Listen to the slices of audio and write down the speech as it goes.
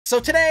So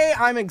today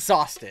I'm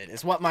exhausted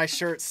is what my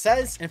shirt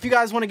says. And if you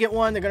guys want to get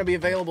one, they're going to be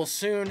available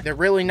soon. They're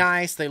really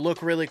nice. They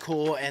look really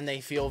cool and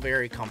they feel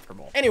very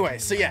comfortable. Anyway,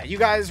 so yeah, you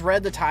guys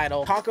read the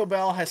title. Taco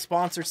Bell has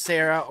sponsored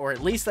Sarah, or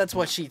at least that's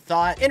what she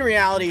thought. In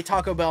reality,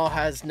 Taco Bell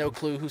has no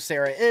clue who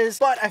Sarah is,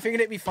 but I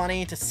figured it'd be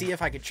funny to see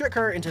if I could trick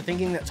her into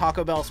thinking that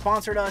Taco Bell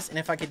sponsored us and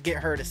if I could get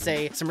her to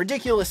say some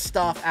ridiculous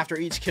stuff after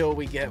each kill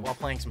we get while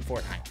playing some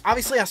Fortnite.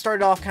 Obviously, I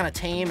started off kind of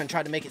tame and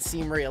tried to make it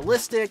seem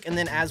realistic, and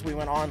then as we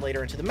went on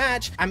later into the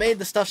match, I made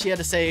the stuff she had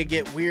to say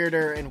get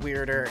weirder and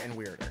weirder and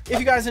weirder. If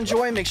you guys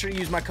enjoy, make sure to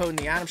use my code in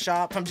the item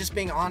shop. If I'm just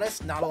being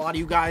honest, not a lot of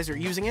you guys are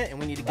using it, and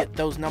we need to get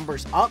those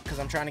numbers up because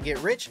I'm trying to get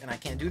rich, and I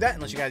can't do that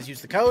unless you guys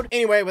use the code.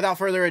 Anyway, without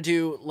further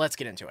ado, let's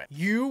get into it.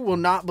 You will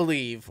not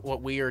believe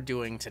what we are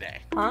doing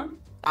today. Huh?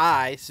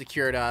 I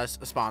secured us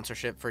a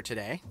sponsorship for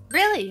today.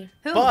 Really?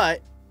 Who?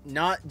 But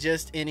not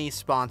just any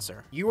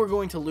sponsor. You are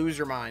going to lose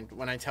your mind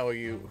when I tell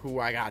you who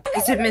I got.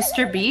 Is it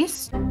Mr.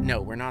 Beast?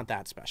 No, we're not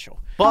that special,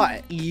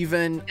 but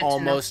even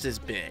almost as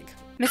big.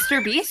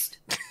 Mr. Beast?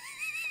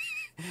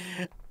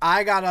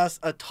 I got us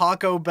a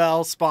Taco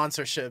Bell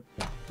sponsorship.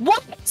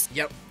 What?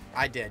 Yep,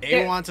 I did.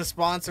 They want to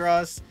sponsor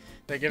us.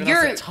 They're giving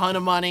us a ton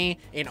of money,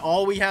 and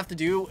all we have to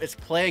do is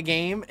play a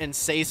game and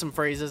say some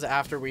phrases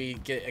after we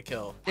get a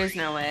kill. There's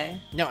no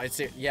way. No, it's,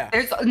 yeah.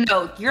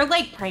 No, you're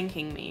like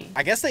pranking me.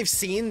 I guess they've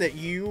seen that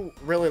you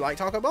really like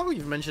Taco Bell.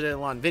 You've mentioned it in a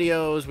lot of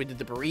videos. We did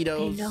the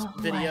burritos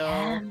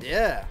video.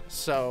 Yeah,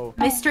 so.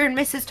 Mr. and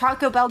Mrs.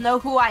 Taco Bell know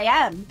who I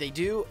am. They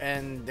do,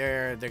 and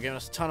they're giving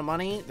us a ton of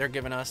money. They're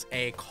giving us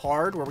a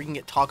card where we can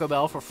get Taco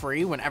Bell for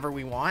free whenever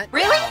we want.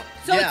 Really?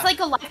 So yeah. It's like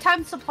a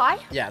lifetime supply?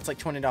 Yeah, it's like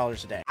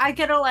 $20 a day. I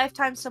get a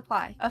lifetime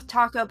supply of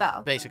Taco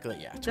Bell. Basically,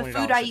 yeah. $20 the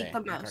food I a day. eat the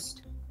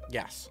most.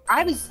 Yes.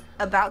 I was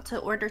about to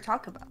order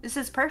Taco Bell. This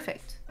is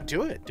perfect.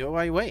 Do it. Do it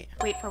while you wait.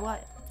 Wait for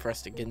what? For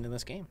us to get into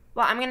this game.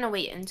 Well, I'm gonna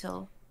wait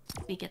until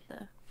I get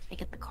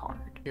the card.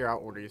 Here, I'll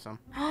order you some.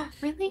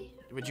 Really?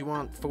 Would you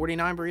want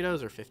 49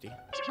 burritos or 50?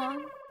 Huh?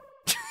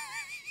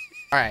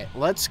 All right,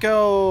 let's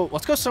go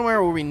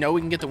somewhere where we know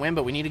we can get the win,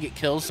 but we need to get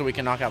kills so we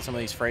can knock out some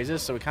of these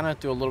phrases. So we kind of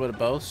do a little bit of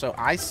both. So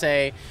I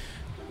say,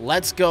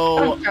 let's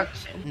go.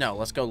 No,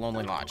 let's go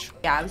Lonely Lodge.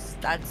 Yeah,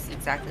 that's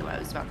exactly what I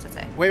was about to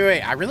say. Wait.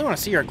 I really want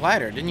to see your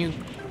glider. Didn't you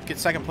get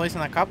second place in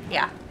that cup?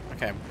 Yeah.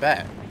 Okay,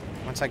 bet.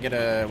 Once I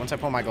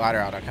pull my glider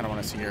out, I kind of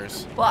want to see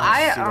yours. Well,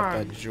 I see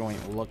what the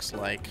joint looks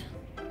like.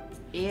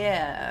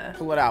 Yeah.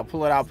 Pull it out.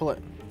 Pull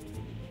it.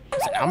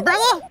 Is it an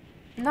umbrella?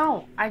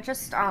 No, I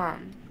just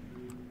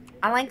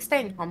I like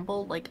staying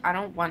humble. Like, I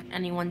don't want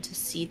anyone to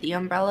see the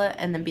umbrella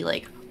and then be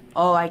like,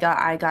 oh, I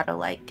gotta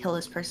like kill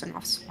this person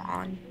off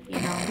spawn,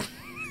 you know?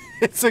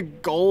 It's a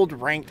gold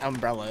ranked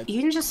umbrella. You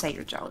can just say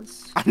you're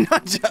jealous. I'm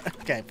not jealous.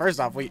 Okay, first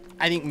off,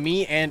 I think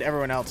me and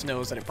everyone else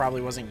knows that it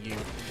probably wasn't you.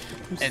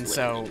 And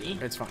so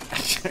it's fine.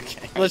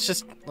 Okay,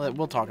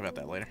 we'll talk about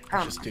that later.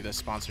 Let's just do this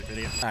sponsored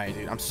video. All right,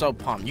 dude, I'm so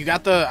pumped. You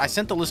got I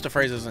sent the list of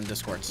phrases in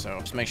Discord, so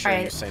just make sure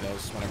you say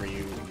those whenever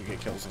you get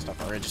kills and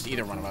stuff, or just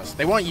either one of us.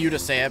 They want you to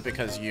say it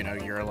because, you know,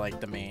 you're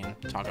like the main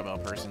Taco Bell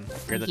person.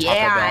 You're the Taco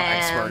Bell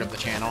expert of the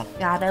channel.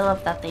 God, I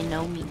love that they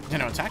know me. You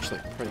know, it's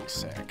actually pretty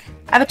sick.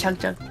 I have a chug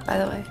jug, by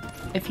the way,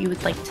 if you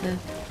would like to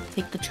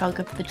take the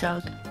chug of the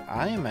jug.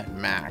 I am at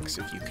max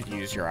if you could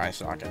use your eye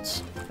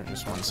sockets for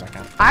just 1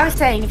 second. I was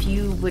saying if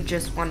you would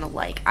just want to,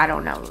 like, I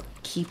don't know,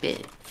 keep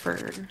it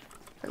for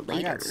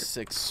later. I got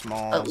 6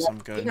 smalls, I'm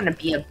good. You're gonna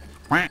be a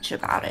bitch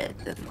about it,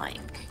 then, like,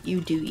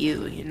 you do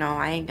you know?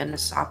 I ain't gonna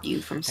stop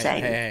you from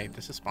saying. Hey,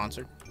 this is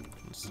sponsored.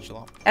 Let's chill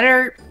out.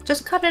 Editor,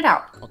 just cut it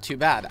out. Well, too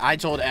bad. I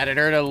told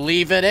editor to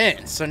leave it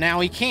in, so now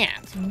he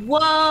can't. Whoa!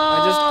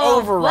 I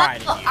just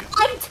overrided you.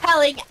 I'm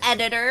telling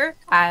editor.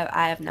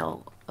 I have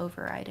no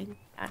overriding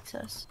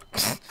access.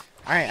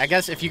 Alright, I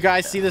guess if you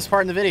guys see this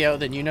part in the video,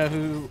 then you know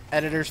who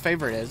editor's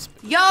favorite is.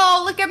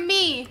 Yo, look at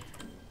me!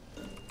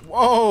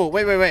 Whoa,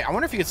 wait. I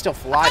wonder if you can still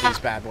fly these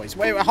bad boys.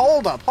 Wait,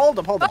 hold up. Oh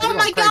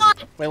my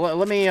god! Wait,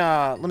 let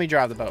me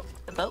drive the boat.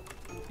 The boat?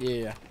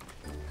 Yeah.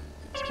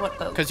 What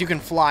boat? Because you can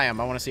fly them.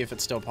 I want to see if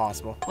it's still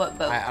possible. What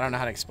boat? I don't know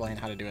how to explain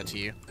how to do it to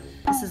you.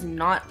 This is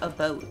not a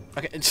boat.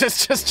 Okay,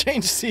 just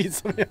change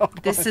seats.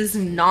 This is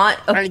not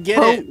a I get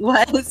boat, it.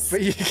 Wes.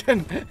 But you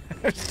can.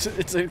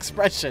 It's an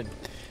expression.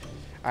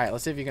 All right,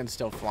 let's see if you can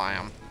still fly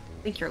them.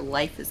 I think your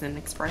life is an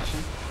expression.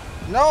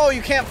 No,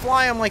 you can't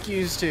fly them like you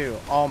used to.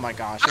 Oh my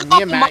gosh. When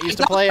me and Matt used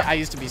to play, I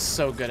used to be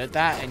so good at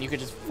that, and you could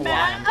just fly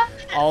them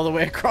all the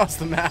way across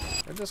the map.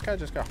 Just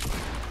go.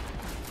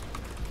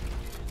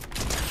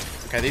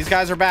 Okay, these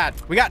guys are bad.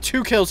 We got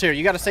 2 kills here.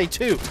 You got to say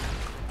 2.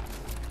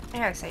 I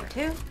gotta say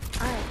 2?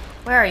 Alright.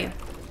 Where are you?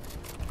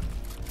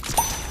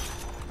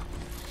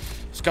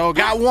 Let's go.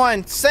 Got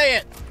 1. Say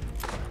it.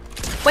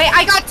 Wait,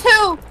 I got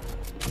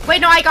 2.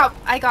 Wait, no, I got.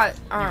 You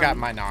got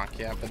my knock,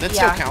 yeah, but that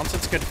still counts.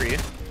 It's good for you.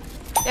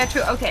 Yeah,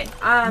 true. Okay.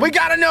 We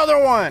got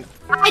another one.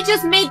 I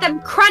just made them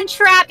crunch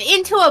wrap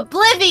into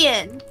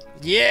oblivion.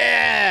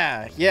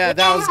 Yeah, that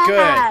was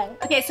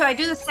good. Okay, so I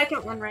do the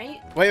second one,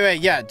 right? Wait,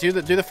 yeah, do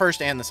the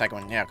first and the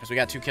second one, yeah, because we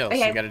got 2 kills,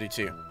 so you got to do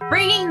 2.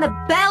 Bringing the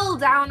bell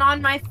down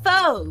on my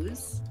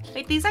foes.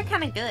 Wait, these are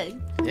kind of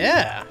good.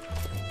 Yeah.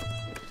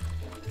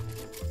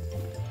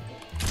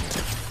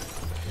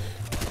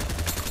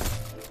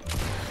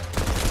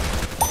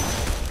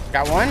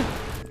 Got one.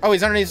 Oh,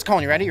 he's underneath his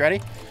cone. You ready? You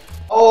ready?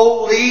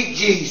 Holy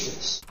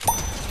Jesus.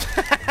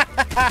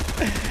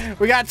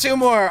 We got 2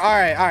 more. All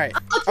right, all right.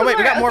 Oh, wait,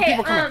 we got more okay,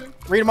 people coming.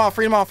 Read them off,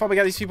 read them off. Oh, we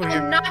got these people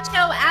here.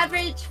 Nacho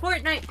average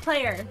Fortnite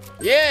player.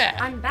 Yeah.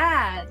 I'm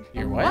bad.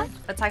 You're what?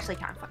 That's actually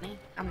kind of funny.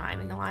 I'm not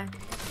even gonna lie.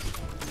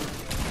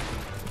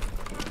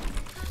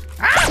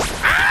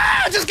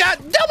 Ah! Just got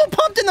double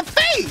pumped in the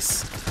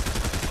face.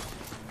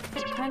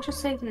 Can I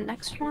just say the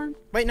next one?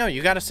 Wait, no,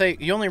 you gotta say,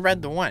 you only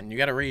read the one. You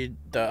gotta read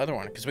the other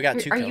one, because we got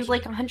 2 kills. Are you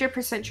like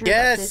 100% sure?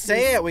 Yes,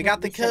 say it. We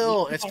got the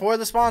kill. It's for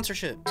the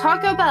sponsorship.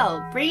 Taco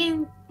Bell,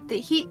 bringing the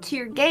heat to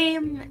your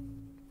game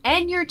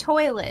and your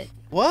toilet.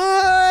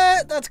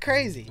 What? That's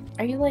crazy.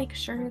 Are you like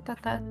sure that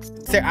that's...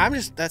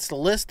 That's the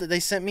list that they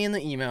sent me in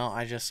the email.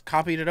 I just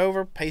copied it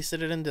over,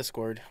 pasted it in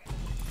Discord.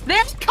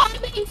 They're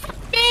coming for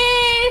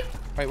me!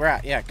 Wait, where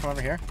at? Yeah, come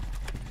over here.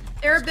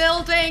 They're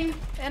building,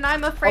 and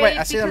I'm afraid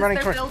I see them running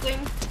they're towards... building.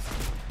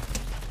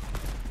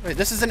 Wait,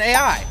 this is an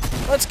AI.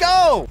 Let's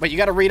go! Wait, you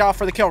gotta read off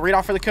for the kill. Read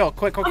off for the kill.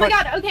 Quick, quick, Oh my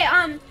quick. god, okay,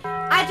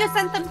 I just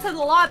sent them to the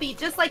lobby,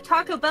 just like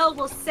Taco Bell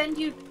will send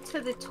you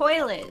to the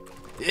toilet.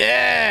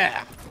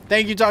 Yeah!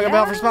 Thank you, Taco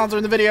Bell, for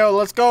sponsoring the video.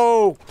 Let's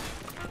go!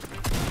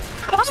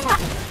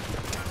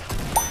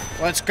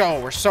 Let's go.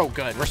 We're so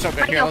good. We're so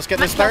good. Here, let's get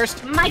this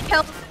thirst. My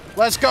kill.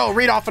 Let's go.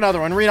 Read off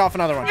another one. Read off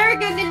another one. They're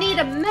gonna need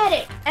a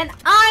medic, and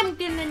I'm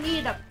gonna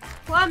need a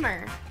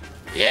plumber.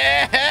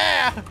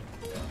 Yeah!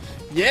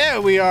 Yeah,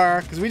 we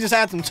are. Because we just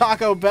had some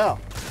Taco Bell.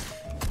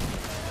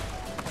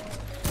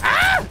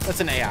 Ah! That's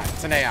an AI.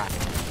 It's an AI.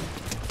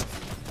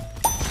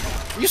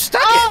 You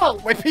stuck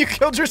it! Wait, but you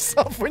killed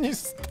yourself when you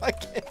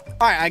stuck it.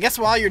 Alright, I guess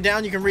while you're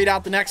down, you can read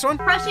out the next one.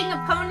 Crushing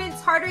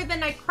opponents harder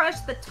than I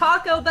crushed the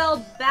Taco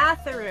Bell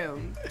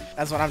bathroom.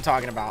 That's what I'm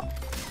talking about.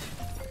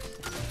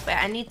 Wait,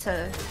 I need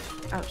to...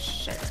 Oh,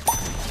 shit.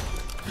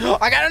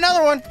 I got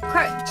another one!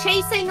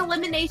 Chasing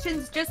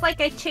eliminations just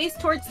like I chased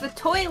towards the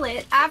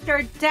toilet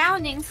after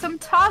downing some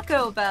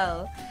Taco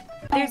Bell.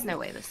 There's no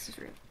way this is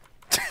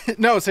real.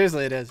 No,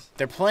 seriously, it is.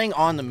 They're playing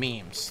on the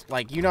memes.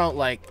 Like, you know,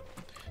 like...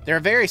 They're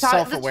very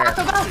self-aware. The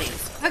Taco Bell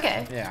memes.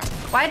 Okay. Yeah.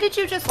 Why did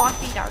you just lock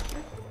me down here?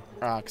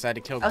 Because I had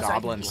to kill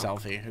Goblin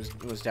Selfie,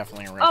 who was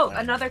definitely a real player.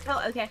 Another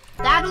kill? Okay.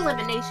 That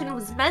elimination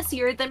was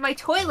messier than my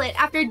toilet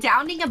after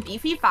downing a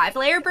beefy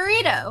 5-layer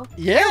burrito.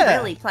 Yeah. They're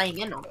really playing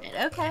in on it.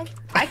 Okay.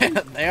 I can...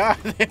 They are.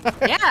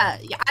 Yeah,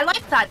 I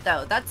like that,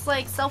 though. That's,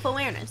 like,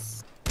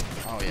 self-awareness.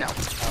 Oh, yeah. No.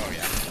 Oh,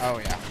 yeah. Oh,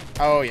 yeah.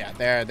 Oh,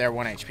 yeah. They're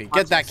 1 HP.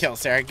 Get that kill,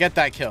 Sarah. Get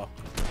that kill.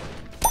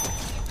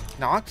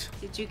 Knocked?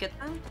 Did you get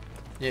them?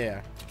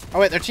 Yeah. Oh,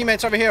 wait. Their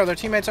teammates over here. Their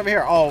teammates over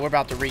here. Oh, we're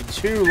about to read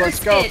 2. Let's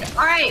go.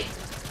 All right.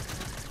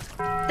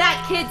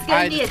 That kid's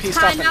gonna need a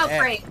timeout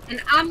break,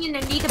 and I'm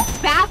gonna need a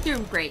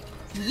bathroom break.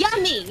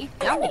 Yummy!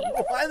 Yummy.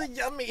 Why the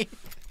yummy?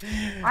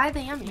 Why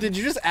the yummy? Did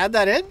you just add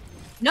that in?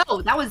 No,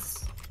 that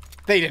was...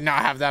 They did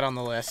not have that on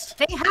the list.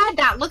 They had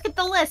that. Look at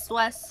the list,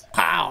 Wes.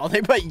 Wow,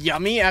 they put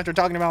yummy after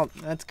talking about...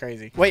 That's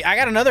crazy. Wait, I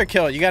got another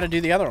kill. You gotta do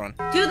the other one.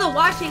 Do the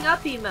washing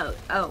up emote.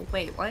 Oh,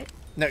 wait, what?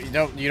 No,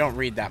 you don't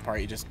read that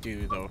part. You just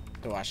do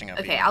the washing up.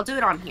 Okay, I'll do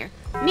it on here.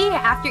 Me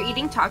after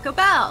eating Taco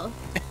Bell.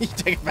 You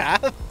take a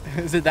bath?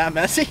 Is it that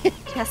messy?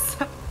 Yes.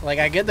 Like,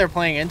 I get they're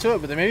playing into it,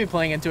 but they may be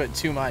playing into it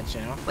too much,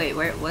 you know? Wait,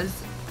 where was...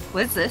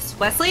 What is this?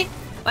 Wesley?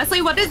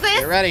 Wesley, what is this?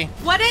 Get ready.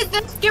 What is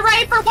this? Get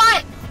ready for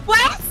what?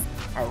 What?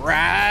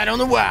 Alright, on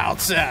the wild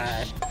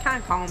side.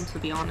 Kind of calm, to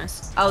be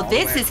honest. Oh,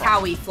 this is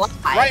how we fly.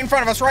 Right in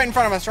front of us, right in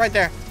front of us, right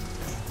there.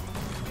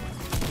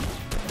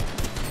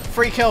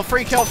 Free kill,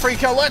 free kill, free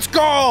kill. Let's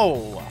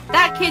go!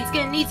 That kid's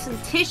gonna need some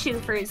tissue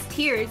for his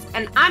tears,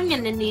 and I'm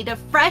gonna need a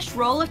fresh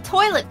roll of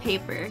toilet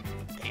paper.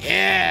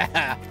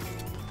 Yeah!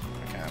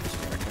 Okay, I'm just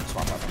gonna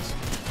swap weapons.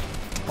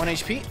 1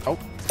 HP. Oh.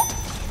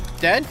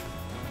 Dead?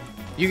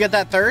 You get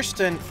that thirst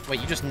and... Wait,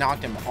 you just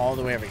knocked him all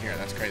the way over here.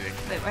 That's crazy.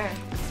 Wait, where?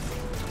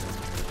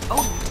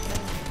 Oh.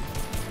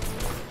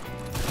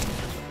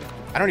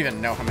 I don't even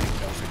know how many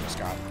kills we just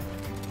got.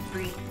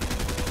 3.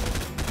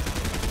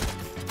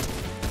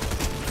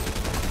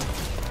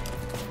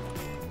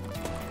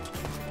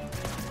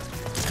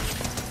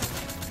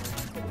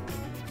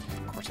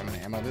 Of course I'm in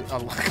ammo.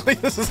 Luckily,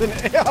 this is an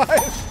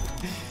AI.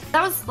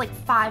 That was like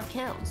 5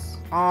 kills.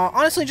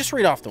 Honestly, just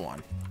read off the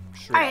one.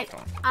 Alright,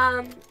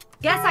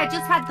 guess I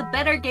just had the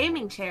better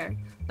gaming chair,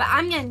 but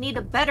I'm gonna need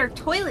a better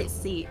toilet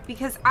seat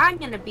because I'm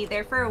gonna be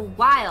there for a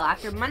while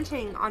after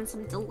munching on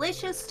some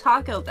delicious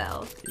Taco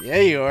Bell. Yeah,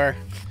 you are.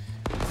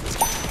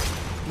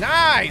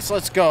 Nice,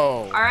 let's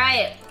go.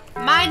 Alright,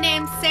 my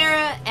name's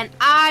Sarah, and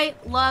I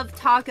love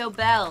Taco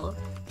Bell.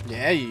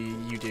 Yeah,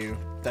 you do.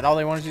 Is that all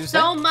they wanted you to say?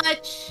 So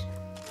much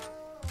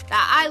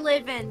that I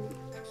live in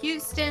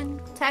Houston,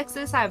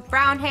 Texas. I have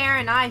brown hair,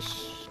 and I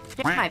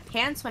shit my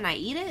pants when I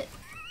eat it.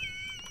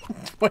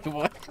 Wait,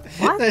 what?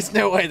 What? There's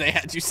no way they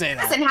had you say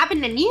that. Hasn't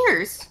happened in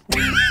years.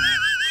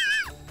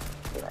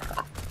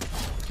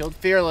 Killed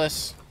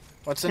Fearless.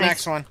 What's the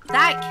next one?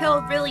 That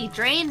kill really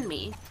drained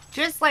me.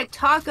 Just like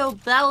Taco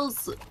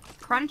Bell's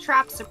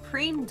Crunchwrap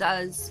Supreme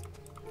does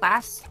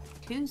last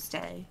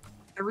Tuesday,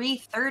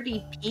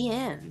 3:30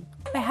 p.m.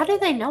 Wait, how do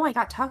they know I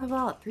got Taco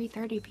Bell at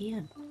 3:30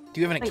 p.m.?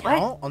 Do you have an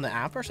account on the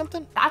app or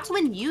something? That's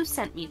when you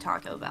sent me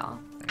Taco Bell.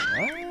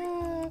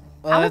 Well,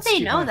 How would they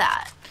know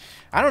that?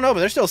 I don't know, but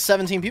there's still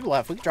 17 people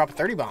left. We could drop a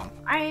 30 bomb.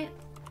 Alright.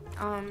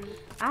 I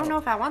don't know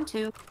if I want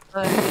to,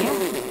 but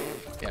yeah.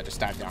 Yeah, just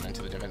dive down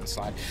into the divot and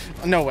slide.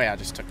 No way I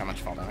just took that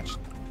much fall damage.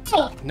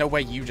 No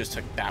way you just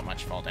took that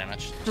much fall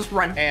damage. Just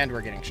run. And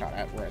we're getting shot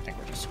at. I think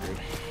we're just screwed.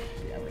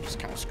 Yeah, we're just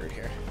kind of screwed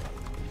here.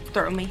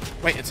 Throw me.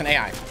 Wait, it's an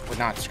AI. We're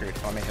not screwed.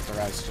 Let me hit the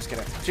res. Just get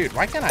it. Dude,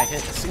 why can't I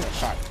hit a single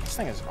shot? This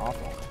thing is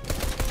awful.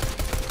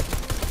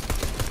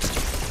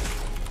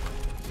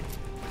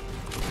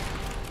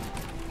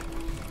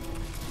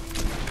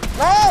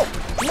 No!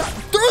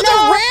 Through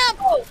the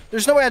ramp!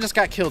 There's no way I just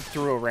got killed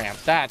through a ramp.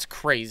 That's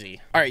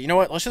crazy. All right, you know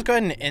what? Let's just go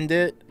ahead and end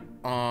it.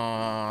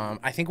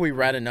 I think we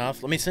read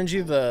enough. Let me send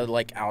you the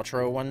like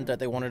outro one that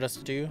they wanted us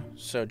to do.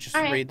 So just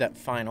read that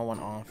final one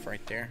off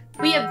right there.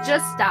 We have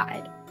just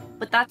died,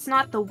 but that's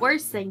not the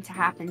worst thing to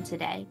happen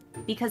today,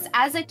 because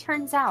as it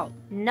turns out,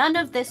 none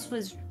of this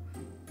was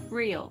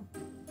real.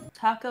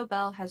 Taco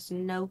Bell has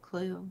no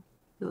clue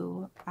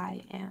who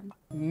I am.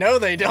 No,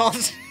 they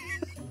don't.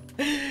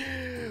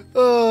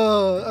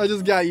 Oh, I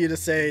just got you to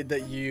say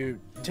that you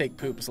take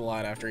poops a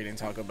lot after eating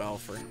Taco Bell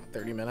for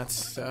 30 minutes,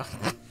 so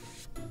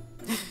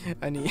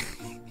I knew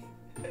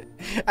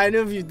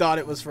if you thought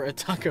it was for a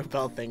Taco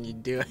Bell thing,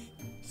 you'd do it.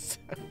 So.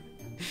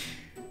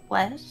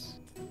 What?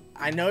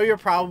 I know you're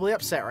probably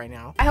upset right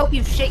now. I hope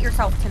you shit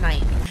yourself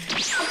tonight.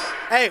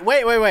 Hey,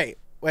 wait. All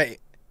right,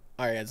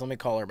 guys, let me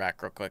call her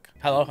back real quick.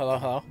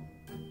 Hello?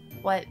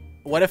 What?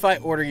 What if I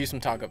order you some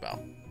Taco Bell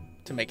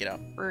to make it up?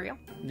 For real?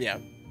 Yeah.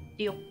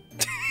 Deal.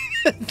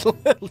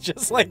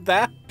 Just like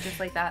that? Just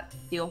like that.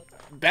 Deal.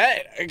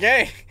 Bet.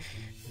 Okay.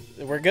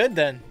 We're good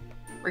then.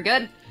 We're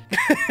good.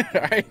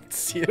 All right.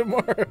 See you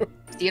tomorrow.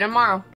 See you tomorrow.